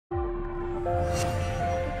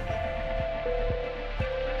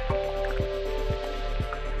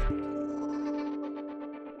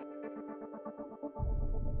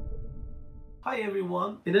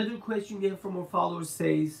everyone. Another question we have from our followers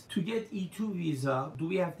says, to get E2 visa, do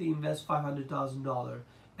we have to invest $500,000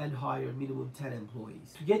 and hire minimum 10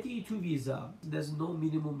 employees? To get the E2 visa, there's no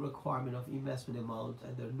minimum requirement of investment amount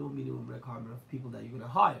and there's no minimum requirement of people that you're going to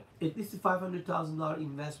hire. At least a $500,000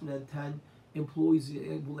 investment and 10 employees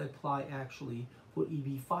will apply actually for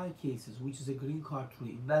EB5 cases, which is a green card through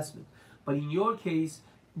investment. But in your case,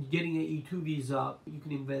 getting an E2 visa, you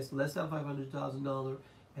can invest less than $500,000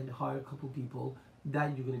 and hire a couple people,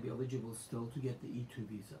 then you're going to be eligible still to get the E2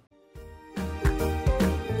 visa.